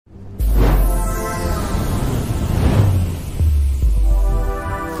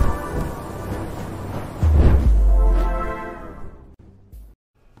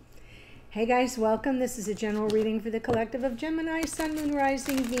Hey guys, welcome. This is a general reading for the collective of Gemini, Sun, Moon,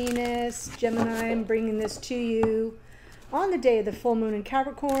 Rising, Venus. Gemini, I'm bringing this to you on the day of the full moon in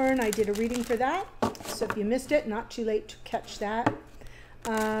Capricorn. I did a reading for that, so if you missed it, not too late to catch that.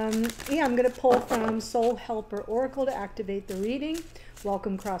 Yeah, I'm going to pull from Soul Helper Oracle to activate the reading.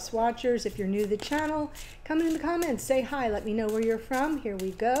 Welcome, cross watchers. If you're new to the channel, come in the comments, say hi, let me know where you're from. Here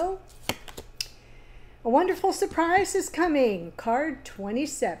we go. A wonderful surprise is coming. Card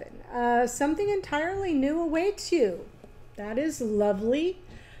 27. Something entirely new awaits you. That is lovely.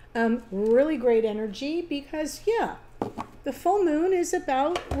 Really great energy because, yeah, the full moon is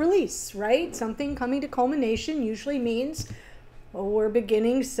about release, right? Something coming to culmination usually means, well, we're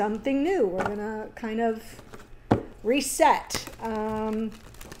beginning something new. We're going to kind of reset.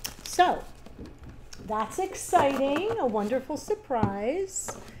 So that's exciting. A wonderful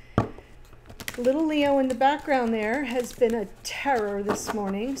surprise. Little Leo in the background there has been a terror this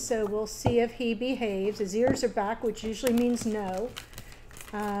morning, so we'll see if he behaves. His ears are back, which usually means no.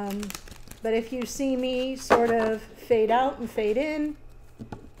 But if you see me sort of fade out and fade in,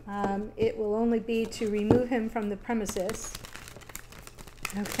 it will only be to remove him from the premises.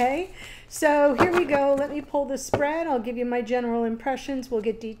 Okay, so here we go. Let me pull the spread. I'll give you my general impressions. We'll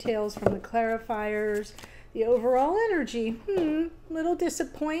get details from the clarifiers. The overall energy, little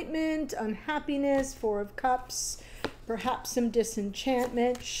disappointment, unhappiness, Four of Cups, perhaps some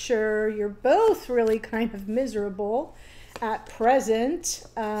disenchantment. Sure, you're both really kind of miserable at present.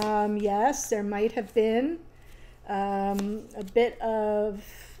 Yes, there might have been a bit of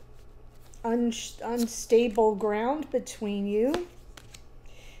unstable ground between you.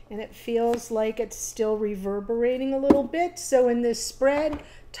 And it feels like it's still reverberating a little bit. So in this spread,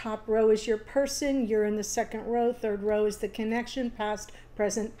 top row is your person, you're in the second row, third row is the connection, past,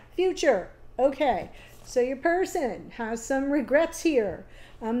 present, future. Okay, so your person has some regrets here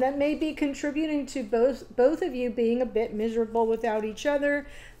that may be contributing to both of you being a bit miserable without each other,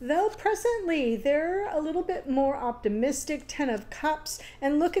 though presently they're a little bit more optimistic. 10 of Cups,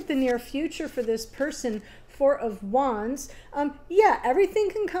 and look at the near future for this person. 4 of Wands. Yeah, everything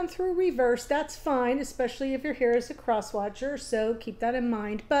can come through reverse. That's fine, especially if you're here as a cross watcher, so keep that in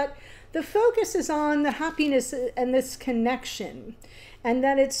mind. But the focus is on the happiness and this connection, and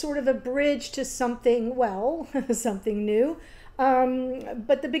that it's sort of a bridge to something, well, something new,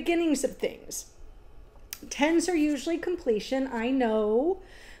 but the beginnings of things. 10s are usually completion, I know.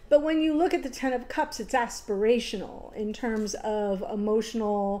 But when you look at the 10 of Cups, it's aspirational in terms of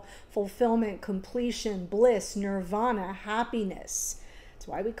emotional fulfillment, completion, bliss, nirvana, happiness. That's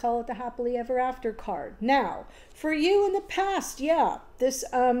why we call it the happily ever after card. Now, for you in the past, yeah, this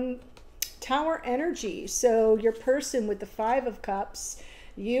Tower energy. So your person with the 5 of Cups,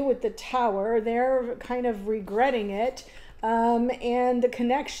 you with the Tower, they're kind of regretting it. And the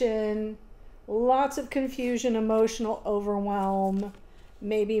connection, lots of confusion, emotional overwhelm,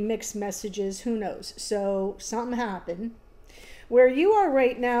 maybe mixed messages, who knows. So something happened. Where you are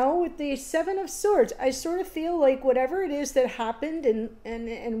right now with the 7 of Swords, I sort of feel like whatever it is that happened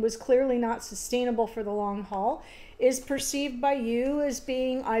and was clearly not sustainable for the long haul is perceived by you as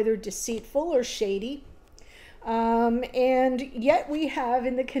being either deceitful or shady. And yet we have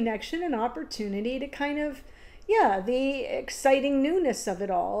in the connection an opportunity to kind of, yeah, the exciting newness of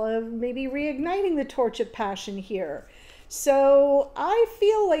it all, of maybe reigniting the torch of passion here. So I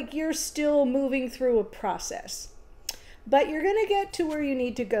feel like you're still moving through a process, but you're going to get to where you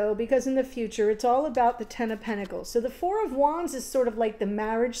need to go, because in the future, it's all about the 10 of Pentacles. So the 4 of Wands is sort of like the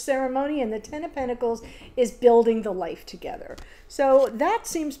marriage ceremony, and the 10 of Pentacles is building the life together. So that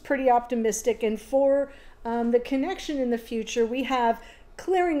seems pretty optimistic. And for the connection in the future, we have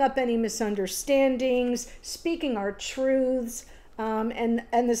clearing up any misunderstandings, speaking our truths, and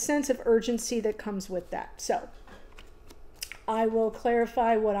the sense of urgency that comes with that. So I will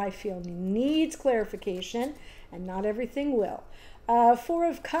clarify what I feel needs clarification, and not everything will. 4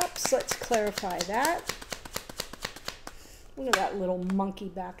 of Cups, let's clarify that. Look at that little monkey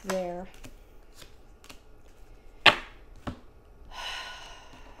back there.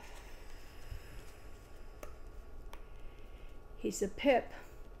 He's a pip.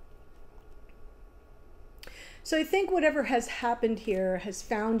 So I think whatever has happened here has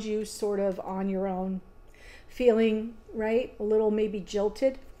found you sort of on your own, feeling, right, a little maybe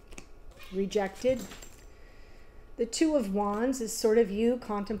jilted, rejected. The 2 of Wands is sort of you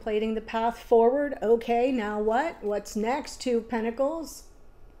contemplating the path forward. Okay, now what? What's next? 2 of Pentacles,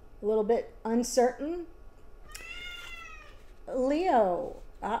 a little bit uncertain. Leo,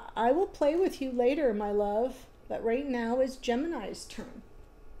 I will play with you later, my love, but right now is Gemini's turn.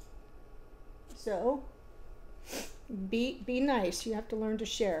 So Be nice. You have to learn to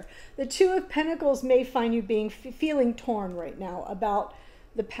share. The Two of Pentacles may find you feeling torn right now about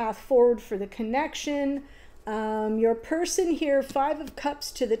the path forward for the connection. Your person here, Five of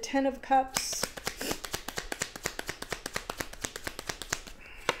Cups to the Ten of Cups.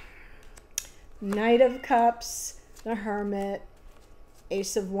 Knight of Cups, the Hermit,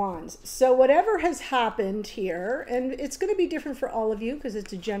 Ace of Wands. So whatever has happened here, and it's going to be different for all of you because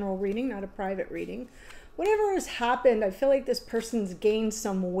it's a general reading, not a private reading. Whatever has happened, I feel like this person's gained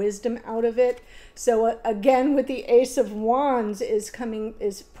some wisdom out of it. So again, with the Ace of Wands is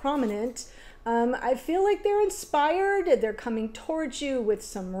prominent. I feel like they're inspired. They're coming towards you with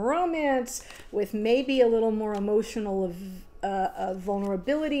some romance, with maybe a little more emotional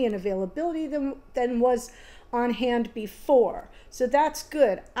vulnerability and availability than was on hand before. So that's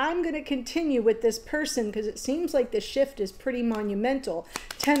good. I'm going to continue with this person because it seems like the shift is pretty monumental.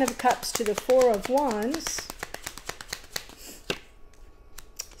 Ten of Cups to the Four of Wands.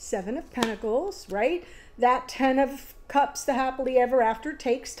 Seven of Pentacles, right? That Ten of Cups, the happily ever after,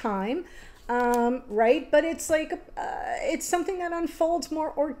 takes time. Right? But it's like, it's something that unfolds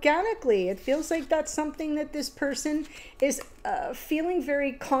more organically. It feels like that's something that this person is feeling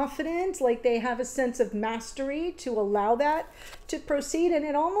very confident, like they have a sense of mastery to allow that to proceed. And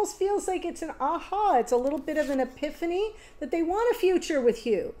it almost feels like it's an aha. It's a little bit of an epiphany that they want a future with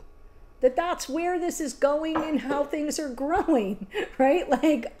you. That's where this is going and how things are growing, right?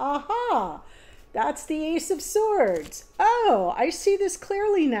 Like, aha, that's the Ace of Swords. Oh, I see this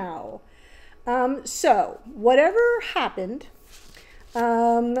clearly now. So whatever happened,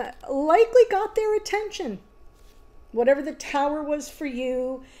 likely got their attention. Whatever the Tower was for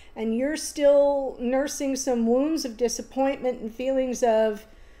you, and you're still nursing some wounds of disappointment and feelings of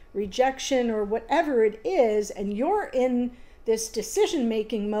rejection or whatever it is, and you're in this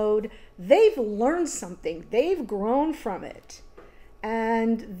decision-making mode, they've learned something. They've grown from it.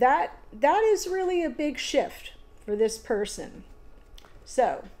 And that is really a big shift for this person.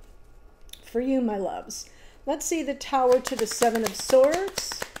 So, for you, my loves, let's see the Tower to the Seven of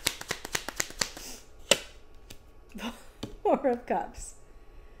Swords. Four of Cups.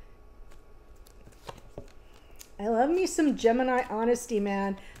 I love me some Gemini honesty,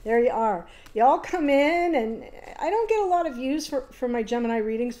 man. There you are. Y'all come in, and I don't get a lot of views for my Gemini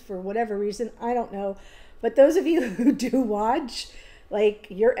readings for whatever reason. I don't know. But those of you who do watch, like,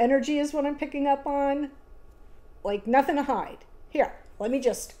 your energy is what I'm picking up on. Like, nothing to hide. Here, let me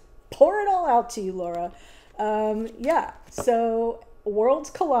just pour it all out to you, Laura. Yeah, so worlds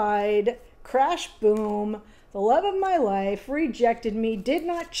collide, crash, boom. The love of my life rejected me, did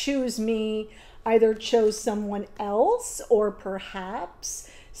not choose me, either chose someone else or perhaps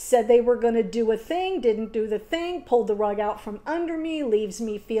said they were going to do a thing, didn't do the thing, pulled the rug out from under me, leaves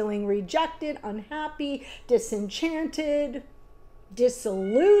me feeling rejected, unhappy, disenchanted,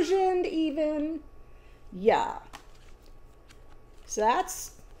 disillusioned even. Yeah. So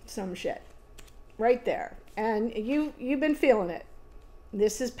that's some shit right there. And you've been feeling it.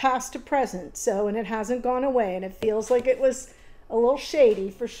 This is past to present, so, and it hasn't gone away, and it feels like it was a little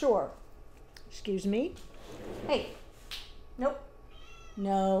shady for sure. Excuse me. Hey. Nope.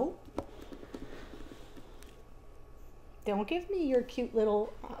 No. Don't give me your cute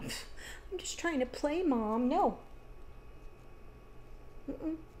little, I'm just trying to play, Mom. No.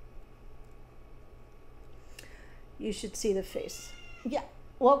 Mm-mm. You should see the face. Yeah.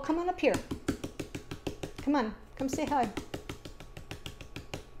 Well, come on up here. Come on. Come say hi.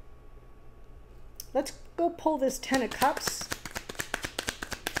 Let's go pull this Ten of Cups.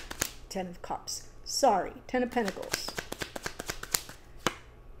 Ten of Cups. Sorry. Ten of Pentacles.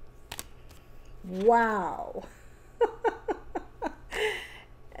 Wow.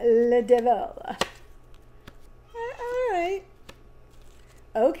 Le Devil. All right.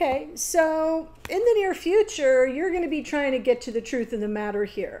 Okay, so in the near future, you're going to be trying to get to the truth of the matter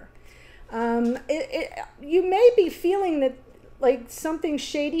here. You may be feeling that like something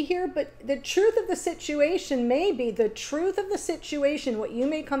shady here, but the truth of the situation may be, what you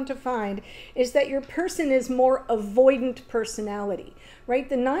may come to find is that your person is more avoidant personality, right?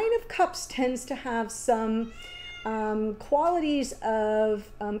 The Nine of Cups tends to have some qualities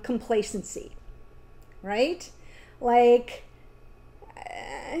of complacency, right? Like,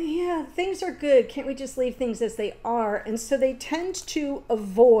 yeah, things are good. Can't we just leave things as they are? And so they tend to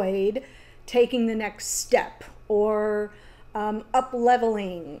avoid taking the next step or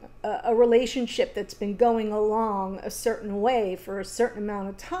up-leveling a relationship that's been going along a certain way for a certain amount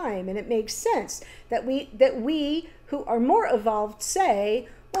of time. And it makes sense that we who are more evolved say,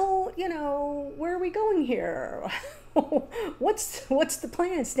 well, well, you know, where are we going here? What's the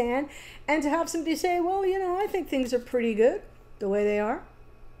plan, Stan? And to have somebody say, well, you know, I think things are pretty good the way they are.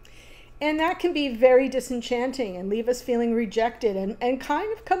 And that can be very disenchanting and leave us feeling rejected and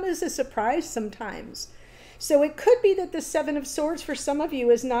kind of come as a surprise sometimes. So it could be that the Seven of Swords for some of you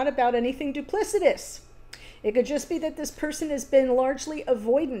is not about anything duplicitous. It could just be that this person has been largely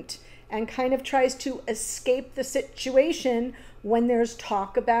avoidant and kind of tries to escape the situation when there's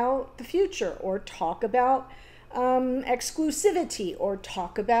talk about the future or talk about exclusivity or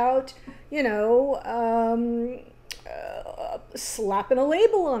talk about, you know, slapping a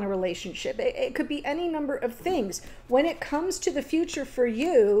label on a relationship. It could be any number of things. When it comes to the future for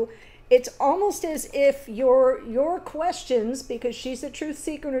you, it's almost as if your questions, because she's a truth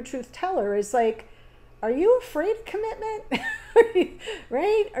seeker and a truth teller, is like, are you afraid of commitment?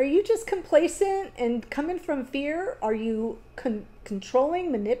 Right? Are you just complacent and coming from fear? Are you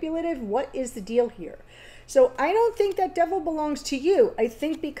controlling, manipulative? What is the deal here? So I don't think that devil belongs to you. I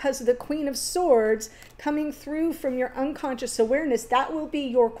think because of the Queen of Swords coming through from your unconscious awareness, that will be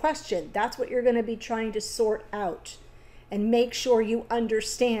your question. That's what you're going to be trying to sort out and make sure you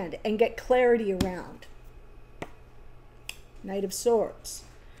understand and get clarity around. Knight of Swords,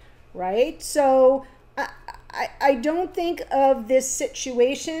 right? So I don't think of this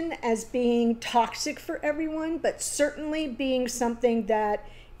situation as being toxic for everyone, but certainly being something that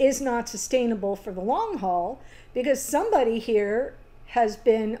is not sustainable for the long haul, because somebody here has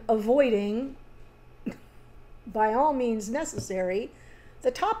been avoiding, by all means necessary,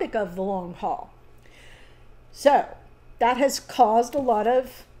 the topic of the long haul. So that has caused a lot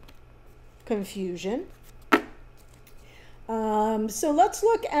of confusion. So let's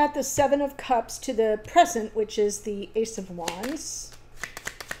look at the Seven of Cups to the present, which is the Ace of Wands.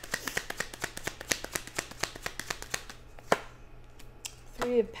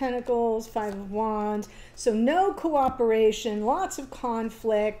 Three of Pentacles, Five of Wands. So no cooperation, lots of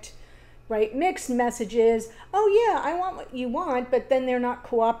conflict, right? Mixed messages. Oh yeah, I want what you want, but then they're not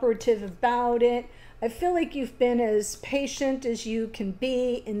cooperative about it. I feel like you've been as patient as you can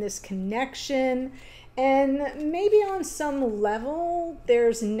be in this connection. And maybe on some level,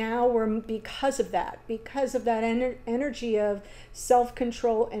 there's now, where because of that energy of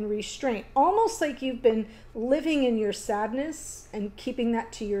self-control and restraint, almost like you've been living in your sadness and keeping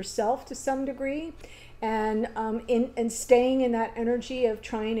that to yourself to some degree, and staying in that energy of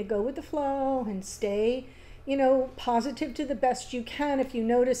trying to go with the flow and stay, you know, positive to the best you can. If you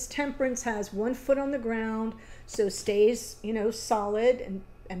notice, Temperance has one foot on the ground, so stays, you know, solid and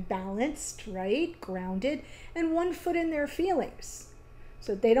balanced, right? Grounded, and one foot in their feelings.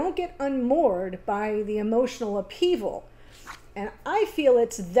 So they don't get unmoored by the emotional upheaval. And I feel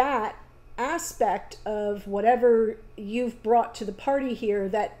it's that aspect of whatever you've brought to the party here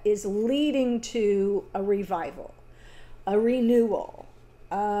that is leading to a revival, a renewal,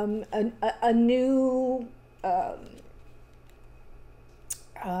 a new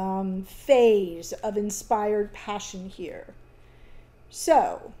phase of inspired passion here.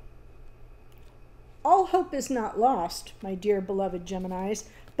 So, all hope is not lost, my dear beloved Geminis,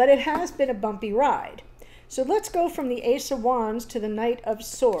 but it has been a bumpy ride. So let's go from the Ace of Wands to the Knight of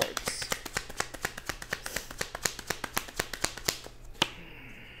Swords.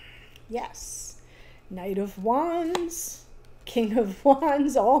 Yes, Knight of Wands, King of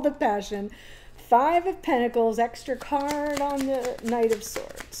Wands, all the passion. Five of Pentacles, extra card on the Knight of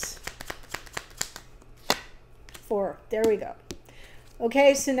Swords. Four, there we go.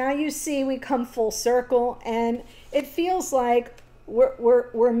 Okay, so now you see we come full circle, and it feels like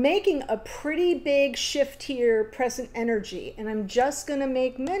we're making a pretty big shift here, present energy. And I'm just going to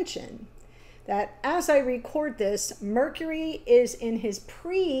make mention that as I record this, Mercury is in his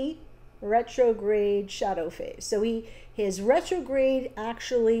pre-retrograde shadow phase. So his retrograde,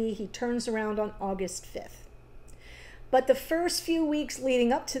 actually, he turns around on August 5th. But the first few weeks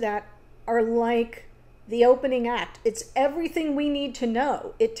leading up to that are like the opening act. It's everything we need to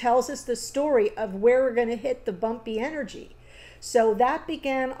know. It tells us the story of where we're going to hit the bumpy energy. So that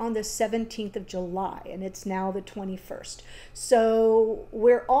began on the 17th of July, and it's now the 21st. So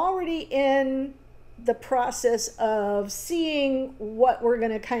we're already in the process of seeing what we're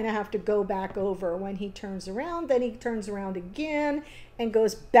going to kind of have to go back over when he turns around. Then he turns around again and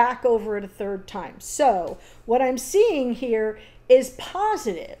goes back over it a third time. So what I'm seeing here is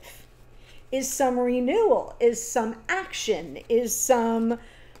positive. Is some renewal, is some action, is some,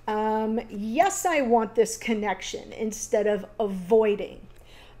 yes, I want this connection instead of avoiding.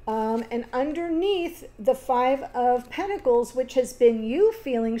 And underneath the Five of Pentacles, which has been you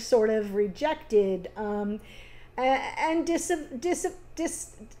feeling sort of rejected, and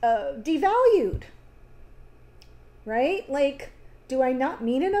devalued, right? Like, do I not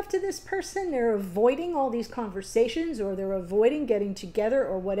mean enough to this person? They're avoiding all these conversations, or they're avoiding getting together,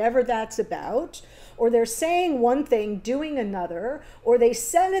 or whatever that's about. Or they're saying one thing, doing another, or they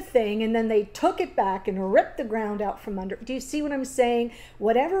said a thing and then they took it back and ripped the ground out from under. Do you see what I'm saying?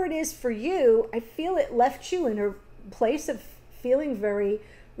 Whatever it is for you, I feel it left you in a place of feeling very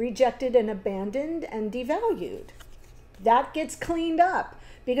rejected and abandoned and devalued. That gets cleaned up,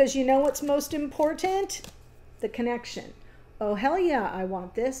 because you know what's most important? The connection. Oh, hell yeah, I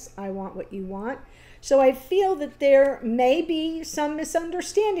want this. I want what you want. So I feel that there may be some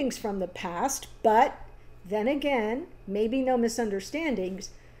misunderstandings from the past, but then again, maybe no misunderstandings,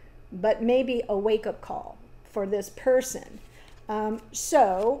 but maybe a wake-up call for this person.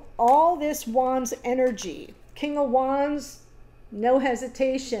 So all this Wands energy, King of Wands, no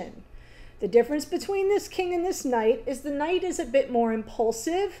hesitation. The difference between this King and this Knight is the Knight is a bit more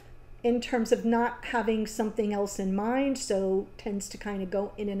impulsive in terms of not having something else in mind, so tends to kind of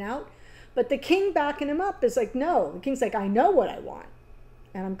go in and out. But the King backing him up is like, no. The King's like, I know what I want,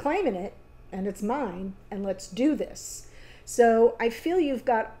 and I'm claiming it, and it's mine, and let's do this. So I feel you've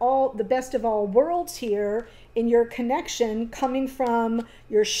got all the best of all worlds here in your connection, coming from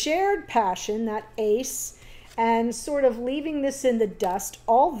your shared passion, that Ace, and sort of leaving this in the dust,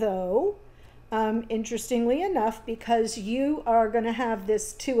 although, interestingly enough, because you are going to have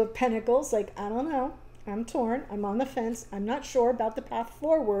this Two of Pentacles, like, I don't know, I'm torn, I'm on the fence, I'm not sure about the path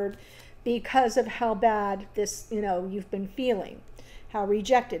forward, because of how bad this, you've been feeling, how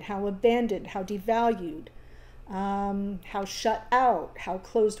rejected, how abandoned, how devalued, how shut out, how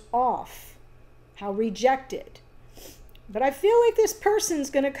closed off, how rejected. But I feel like this person's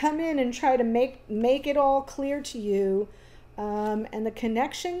going to come in and try to make it all clear to you, and the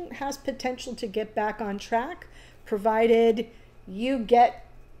connection has potential to get back on track, provided you get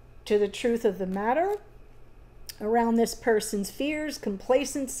to the truth of the matter around this person's fears,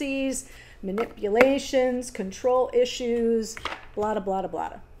 complacencies, manipulations, control issues, blah, blah, blah,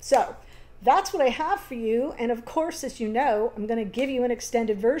 blah. So that's what I have for you. And of course, as you know, I'm going to give you an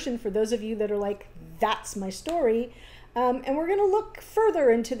extended version for those of you that are like, that's my story. And we're going to look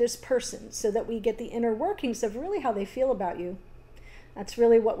further into this person so that we get the inner workings of really how they feel about you. That's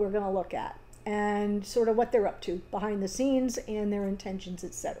really what we're going to look at, and sort of what they're up to behind the scenes and their intentions,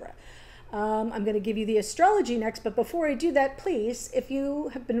 etc. I'm going to give you the astrology next, but before I do that, please, if you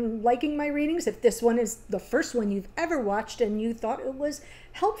have been liking my readings, if this one is the first one you've ever watched and you thought it was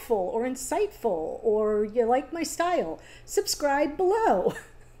helpful or insightful, or you like my style, subscribe below,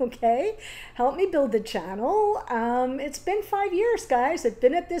 okay? Help me build the channel. It's been 5 years, guys. I've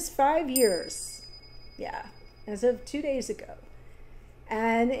been at this 5 years. Yeah, as of 2 days ago.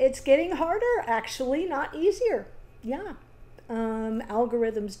 And it's getting harder, actually, not easier. Yeah.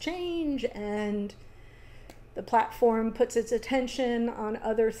 Algorithms change, and the platform puts its attention on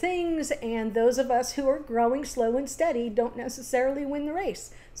other things, and those of us who are growing slow and steady don't necessarily win the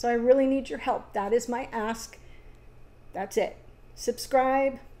race. So I really need your help. That is my ask. That's it.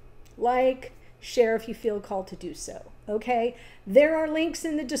 Subscribe, like, share if you feel called to do so. Okay? There are links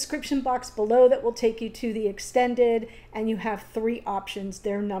in the description box below that will take you to the extended, and you have 3 options.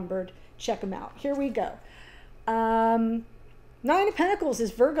 They're numbered. Check them out. Here we go. 9 of Pentacles is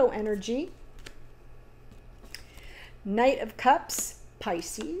Virgo energy. Knight of Cups,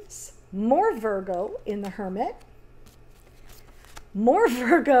 Pisces. More Virgo in the Hermit. More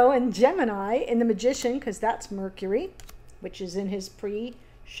Virgo and Gemini in the Magician, because that's Mercury, which is in his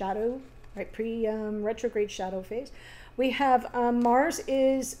pre-shadow, right, retrograde shadow phase. We have Mars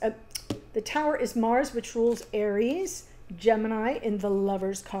is, the Tower is Mars, which rules Aries. Gemini in the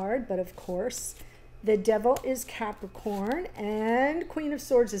Lover's card, but of course, the Devil is Capricorn, and Queen of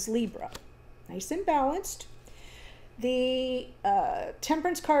Swords is Libra. Nice and balanced. The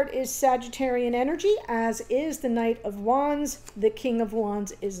Temperance card is Sagittarian energy, as is the Knight of Wands. The King of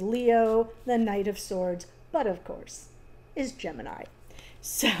Wands is Leo. The Knight of Swords, but of course, is Gemini.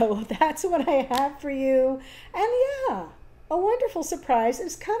 So that's what I have for you. And yeah, a wonderful surprise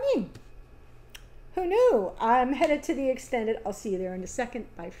is coming. Who knew? I'm headed to the extended. I'll see you there in a second.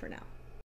 Bye for now.